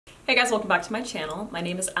Hey guys, welcome back to my channel. My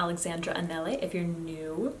name is Alexandra Anele. If you're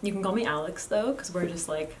new, you can call me Alex though, because we're just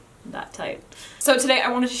like that tight. So today I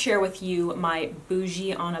wanted to share with you my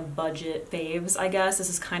bougie on a budget faves, I guess. This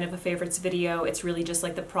is kind of a favorites video. It's really just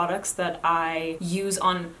like the products that I use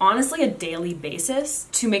on honestly a daily basis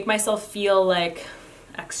to make myself feel like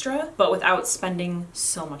extra, but without spending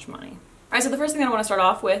so much money. All right, so the first thing I want to start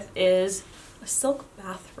off with is a silk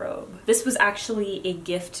bathrobe. This was actually a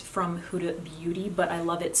gift from Huda Beauty, but I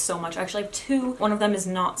love it so much. I actually have two. One of them is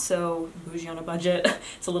not so bougie on a budget.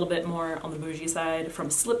 It's a little bit more on the bougie side,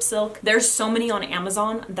 from Slip Silk. There's so many on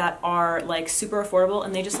Amazon that are like super affordable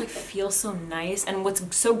and they just like feel so nice. And what's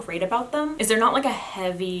so great about them is they're not like a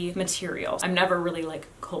heavy material. I'm never really like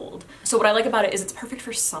cold. So what I like about it is it's perfect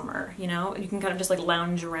for summer, you know? You can kind of just like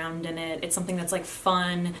lounge around in it. It's something that's like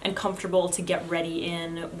fun and comfortable to get ready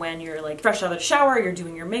in when you're like fresh out of the shower, you're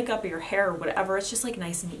doing your makeup or your hair or whatever. It's just like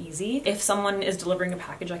nice and easy. If someone is delivering a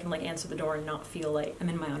package, I can like answer the door and not feel like I'm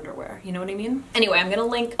in my underwear. You know what I mean? Anyway, I'm gonna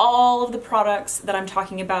link all of the products that I'm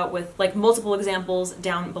talking about with like multiple examples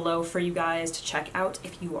down below for you guys to check out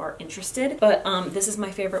if you are interested. But this is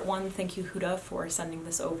my favorite one. Thank you, Huda, for sending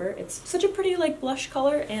this over. It's such a pretty like blush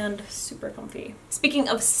color and super comfy. Speaking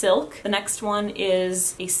of silk, the next one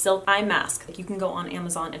is a silk eye mask. Like you can go on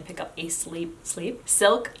Amazon and pick up a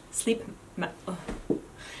silk sleep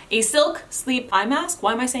eye mask.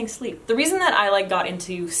 Why am I saying sleep? The reason that I like got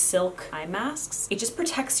into silk eye masks, it just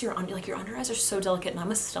protects your your under eyes are so delicate, and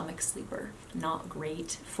I'm a stomach sleeper. Not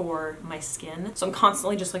great for my skin. So I'm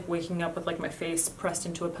constantly just like waking up with like my face pressed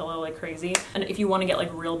into a pillow like crazy. And if you want to get like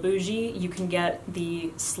real bougie, you can get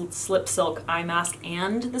the Slip Silk eye mask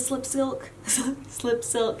and the Slip Silk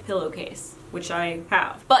pillowcase, which I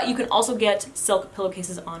have. But you can also get silk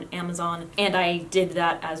pillowcases on Amazon, and I did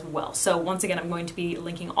that as well. So once again, I'm going to be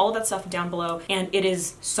linking all of that stuff down below, and it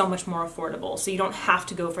is so much more affordable. So you don't have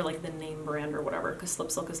to go for like the name brand or whatever, because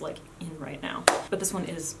Slip Silk is like in right now. But this one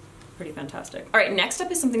is pretty fantastic. All right, next up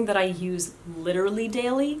is something that I use literally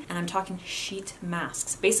daily, and I'm talking sheet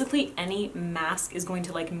masks. Basically, any mask is going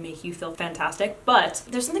to like make you feel fantastic, but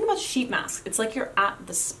there's something about sheet masks. It's like you're at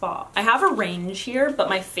the spa. I have a range here, but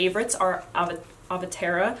my favorites are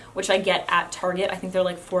Avaterra, which I get at Target. I think they're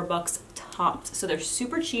like $4 tops, so they're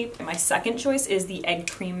super cheap. And my second choice is the egg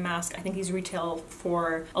cream mask. I think these retail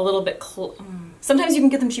for a little bit sometimes you can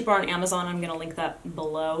get them cheaper on Amazon. I'm gonna link that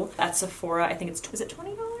below. At Sephora, I think is it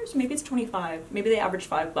 $20? Maybe it's 25. Maybe they average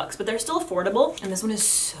 $5, but they're still affordable. And this one is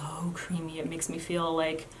so creamy. It makes me feel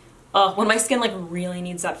like when my skin like really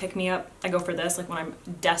needs that pick-me-up, I go for this, like when I'm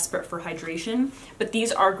desperate for hydration. But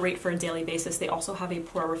these are great for a daily basis. They also have a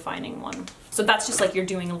pore refining one. So that's just like you're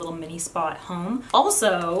doing a little mini spa at home.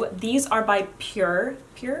 Also, these are by Pure,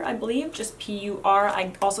 I believe, just P-U-R.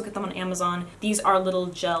 I also get them on Amazon. These are little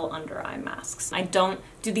gel under eye masks. I don't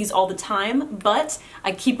do these all the time, but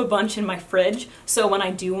I keep a bunch in my fridge. So when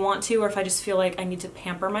I do want to, or if I just feel like I need to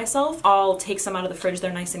pamper myself, I'll take some out of the fridge.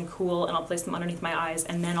 They're nice and cool, and I'll place them underneath my eyes,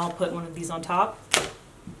 and then I'll put one of these on top.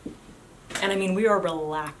 And I mean, we are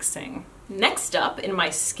relaxing. Next up in my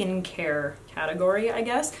skincare category, I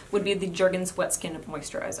guess, would be the Jergens Wet Skin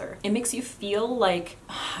Moisturizer. It makes you feel like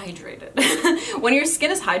hydrated. When your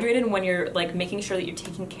skin is hydrated, when you're like making sure that you're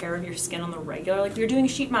taking care of your skin on the regular, like you're doing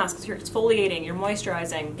sheet masks, you're exfoliating, you're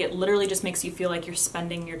moisturizing, it literally just makes you feel like you're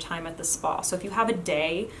spending your time at the spa. So if you have a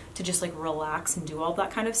day to just like relax and do all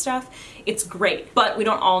that kind of stuff, it's great. But we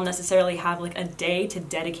don't all necessarily have like a day to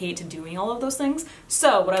dedicate to doing all of those things.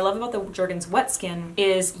 So what I love about the Jergens Wet Skin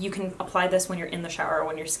is you can apply this when you're in the shower,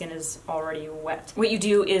 when your skin is already wet. What you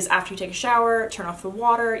do is after you take a shower, turn off the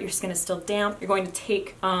water, your skin is still damp, you're going to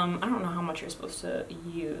take, I don't know how much you're supposed to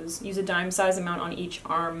use. Use a dime size amount on each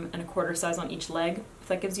arm and a quarter size on each leg, if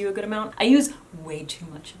that gives you a good amount. I use way too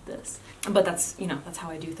much of this, but that's, you know, that's how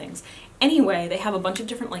I do things. Anyway, they have a bunch of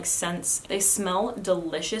different like scents. They smell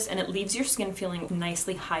delicious, and it leaves your skin feeling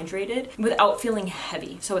nicely hydrated without feeling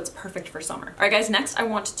heavy. So it's perfect for summer. All right guys, next I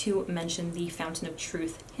want to mention the Fountain of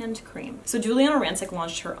Truth hand cream. So Juliana Rancic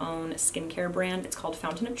launched her own skincare brand. It's called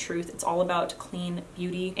Fountain of Truth. It's all about clean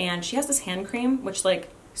beauty. And she has this hand cream, which like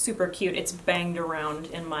super cute. It's banged around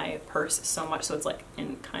in my purse so much, so it's like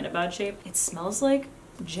in kind of bad shape. It smells like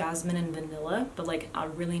jasmine and vanilla, but like a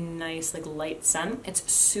really nice like light scent. It's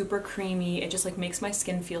super creamy. It just like makes my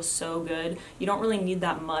skin feel so good. You don't really need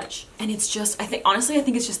that much, and it's just, honestly I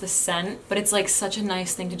think it's just the scent, but it's like such a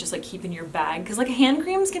nice thing to just like keep in your bag, because like hand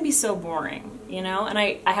creams can be so boring, you know, and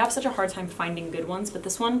I have such a hard time finding good ones, but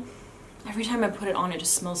this one, Every time I put it on, it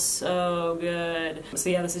just smells so good. So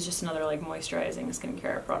yeah, this is just another like moisturizing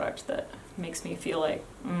skincare product that makes me feel like,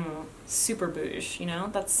 super bougie, you know,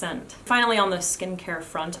 that scent. Finally, on the skincare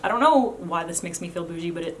front, I don't know why this makes me feel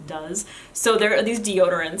bougie, but it does. So there are these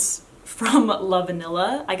deodorants from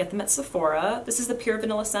LAVANILA. I get them at Sephora. This is the pure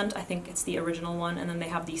vanilla scent. I think it's the original one. And then they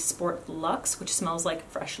have the Sport Luxe, which smells like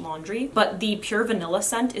fresh laundry. But the pure vanilla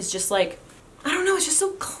scent is just like, I don't know, it's just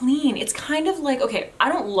so clean. It's kind of like, okay, I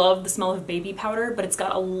don't love the smell of baby powder, but it's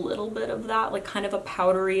got a little bit of that, like kind of a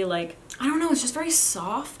powdery, like, I don't know, it's just very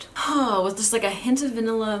soft. Oh, with just like a hint of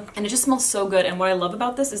vanilla, and it just smells so good. And what I love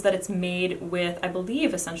about this is that it's made with, I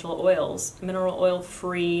believe, essential oils. Mineral oil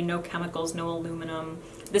free, no chemicals, no aluminum.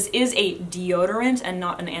 This is a deodorant and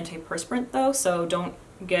not an antiperspirant though, so don't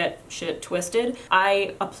get shit twisted.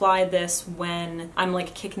 I apply this when I'm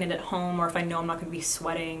like kicking it at home, or if I know I'm not gonna be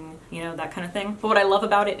sweating, you know, that kind of thing. But what I love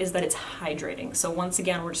about it is that it's hydrating. So once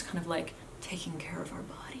again, we're just kind of like taking care of our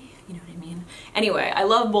body, you know what I mean? Anyway, I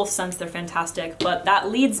love both scents, they're fantastic, but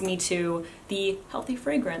that leads me to the Healthy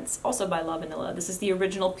Fragrance, also by LAVANILA. This is the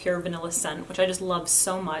original pure vanilla scent, which I just love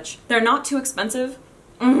so much. They're not too expensive.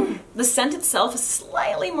 The scent itself is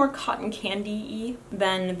slightly more cotton candy-y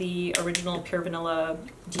than the original pure vanilla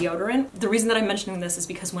deodorant. The reason that I'm mentioning this is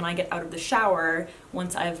because when I get out of the shower,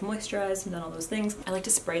 once I've moisturized and done all those things, I like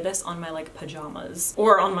to spray this on my like pajamas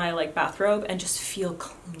or on my like bathrobe and just feel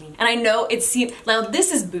clean. And I know it seems, now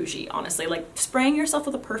this is bougie, honestly, like spraying yourself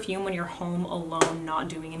with a perfume when you're home alone, not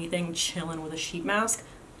doing anything, chilling with a sheet mask.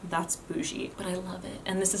 That's bougie, but I love it.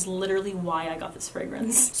 And this is literally why I got this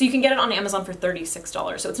fragrance. So you can get it on Amazon for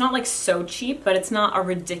 $36. So it's not like so cheap, but it's not a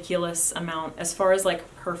ridiculous amount as far as like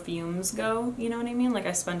perfumes go, you know what I mean? Like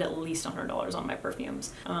I spend at least $100 on my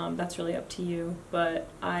perfumes. That's really up to you, but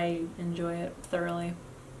I enjoy it thoroughly.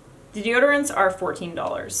 The deodorants are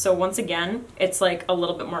 $14. So once again, it's like a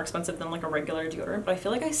little bit more expensive than like a regular deodorant, but I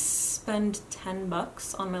feel like I spend 10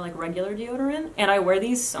 bucks on my like regular deodorant and I wear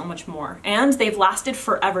these so much more. And they've lasted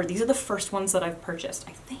forever. These are the first ones that I've purchased,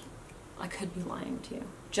 I think. I could be lying to you.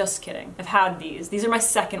 Just kidding. I've had these. These are my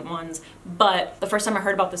second ones, but the first time I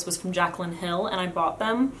heard about this was from Jaclyn Hill and I bought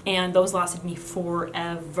them and those lasted me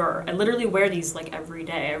forever. I literally wear these like every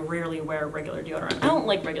day. I rarely wear regular deodorant. I don't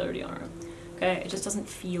like regular deodorant. Okay, it just doesn't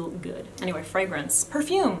feel good. Anyway, fragrance.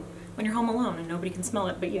 Perfume when you're home alone and nobody can smell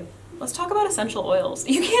it but you. Let's talk about essential oils.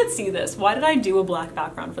 You can't see this. Why did I do a black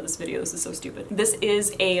background for this video? This is so stupid. This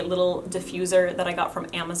is a little diffuser that I got from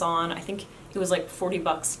Amazon. I think it was like 40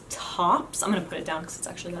 bucks tops. I'm gonna put it down because it's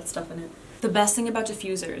actually got stuff in it. The best thing about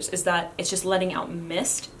diffusers is that it's just letting out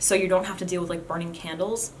mist, so you don't have to deal with like burning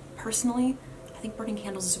candles. Personally, I think burning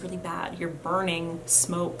candles is really bad. You're burning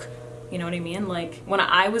smoke. You know what I mean? Like when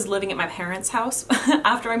I was living at my parents' house,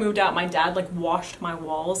 after I moved out, my dad like washed my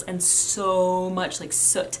walls and so much like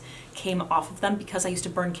soot came off of them because I used to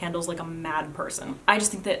burn candles like a mad person. I just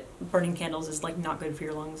think that burning candles is like not good for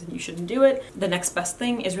your lungs and you shouldn't do it. The next best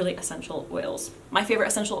thing is really essential oils. My favorite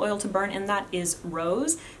essential oil to burn in that is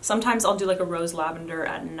rose. Sometimes I'll do like a rose lavender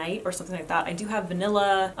at night or something like that. I do have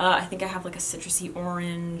vanilla. I think I have like a citrusy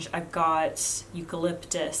orange. I've got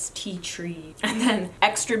eucalyptus, tea tree, and then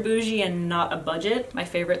extra bougie and not a budget. My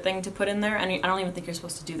favorite thing to put in there, and I don't even think you're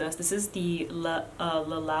supposed to do this. This is the Le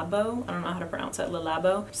Labo. I don't know how to pronounce it. Le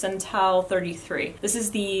Labo. Cental 33. This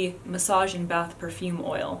is the massage and bath perfume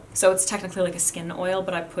oil. So it's technically like a skin oil,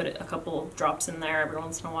 but I put a couple drops in there every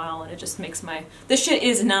once in a while and it just makes my... This shit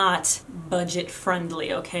is not budget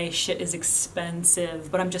friendly, okay? Shit is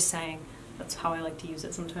expensive, but I'm just saying that's how I like to use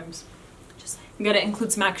it sometimes. You gotta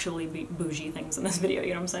include some actually bougie things in this video, you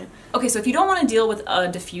know what I'm saying? Okay, so if you don't want to deal with a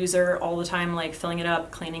diffuser all the time, like filling it up,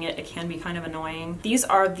 cleaning it, it can be kind of annoying. These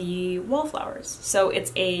are the wallflowers. So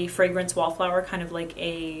it's a fragrance wallflower, kind of like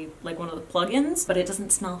one of the plugins, but it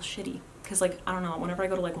doesn't smell shitty. Cause like, I don't know, whenever I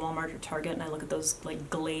go to like Walmart or Target and I look at those like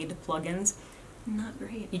Glade plugins, not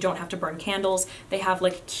great. You don't have to burn candles. They have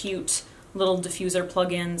like cute little diffuser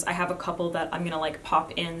plugins. I have a couple that I'm gonna like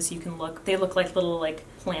pop in so you can look. They look like little like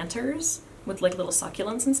planters with like little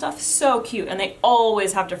succulents and stuff. So cute. And they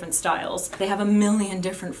always have different styles. They have a million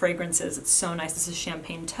different fragrances. It's so nice. This is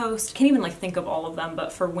Champagne Toast. Can't even like think of all of them,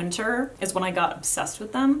 but for winter is when I got obsessed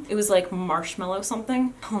with them. It was like marshmallow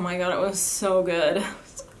something. Oh my god, it was so good.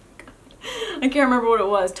 I can't remember what it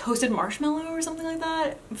was. Toasted marshmallow or something like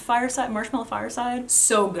that? Fireside, marshmallow fireside.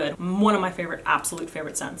 So good. One of my favorite, absolute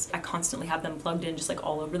favorite scents. I constantly have them plugged in just like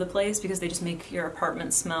all over the place because they just make your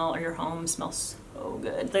apartment smell or your home smell so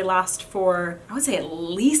good. They last for, I would say at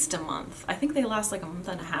least a month. I think they last like a month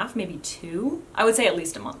and a half, maybe 2. I would say at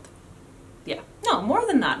least a month. Yeah. No, more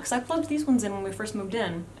than that, because I plugged these ones in when we first moved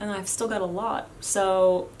in and I've still got a lot.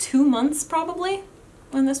 So 2 months probably.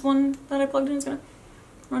 when this one that I plugged in is gonna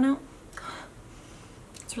run out.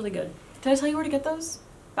 It's really good. Did I tell you where to get those?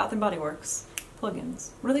 Bath & Body Works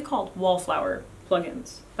plugins. What are they called? Wallflower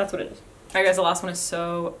plugins. That's what it is. Alright guys, the last one is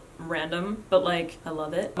so random, but like, I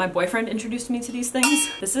love it. My boyfriend introduced me to these things.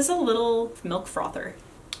 This is a little milk frother.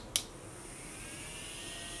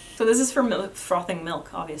 So this is for frothing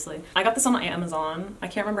milk, obviously. I got this on Amazon. I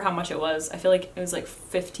can't remember how much it was. I feel like it was like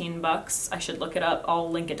 15 bucks. I should look it up.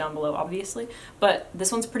 I'll link it down below, obviously. But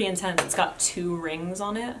this one's pretty intense. It's got 2 rings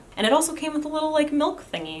on it. And it also came with a little like milk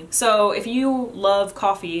thingy. So if you love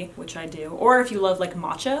coffee, which I do, or if you love like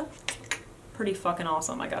matcha, pretty fucking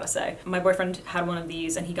awesome, I gotta say. My boyfriend had one of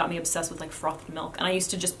these and he got me obsessed with like frothed milk. And I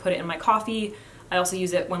used to just put it in my coffee. I also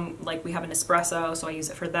use it when like we have an espresso, so I use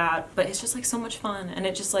it for that. But it's just like so much fun. And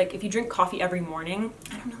it just like, if you drink coffee every morning,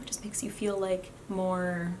 I don't know, it just makes you feel like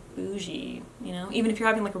more bougie, you know? Even if you're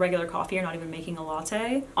having like a regular coffee, you're not even making a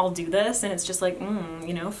latte, I'll do this and it's just like,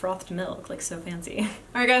 you know, frothed milk, like so fancy.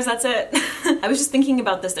 All right guys, that's it. I was just thinking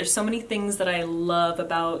about this. There's so many things that I love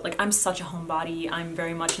about, like I'm such a homebody. I'm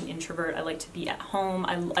very much an introvert. I like to be at home.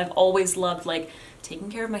 I've always loved like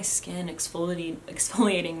taking care of my skin,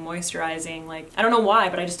 exfoliating, moisturizing, like, I don't know why,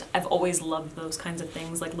 but I've always loved those kinds of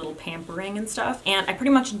things, like little pampering and stuff. And I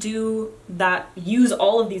pretty much do that, use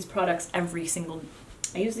all of these products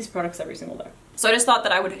I use these products every single day. So I just thought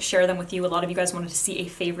that I would share them with you. A lot of you guys wanted to see a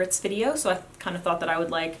favorites video, so I kind of thought that I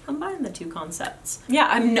would like combine the 2 concepts. Yeah,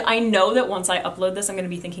 I know that once I upload this, I'm gonna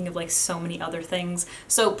be thinking of like so many other things.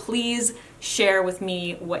 So please share with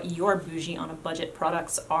me what your bougie on a budget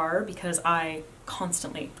products are, because I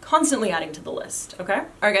constantly adding to the list, okay? All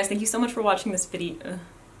right guys, thank you so much for watching this video.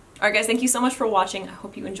 Alright guys, thank you so much for watching. I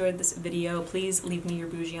hope you enjoyed this video. Please leave me your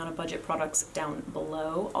bougie on a budget products down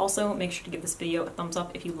below. Also, make sure to give this video a thumbs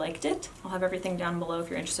up if you liked it. I'll have everything down below if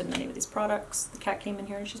you're interested in any of these products. The cat came in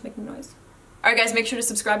here and she's making noise. Alright guys, make sure to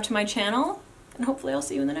subscribe to my channel, and hopefully I'll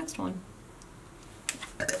see you in the next one.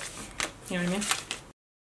 You know what I mean?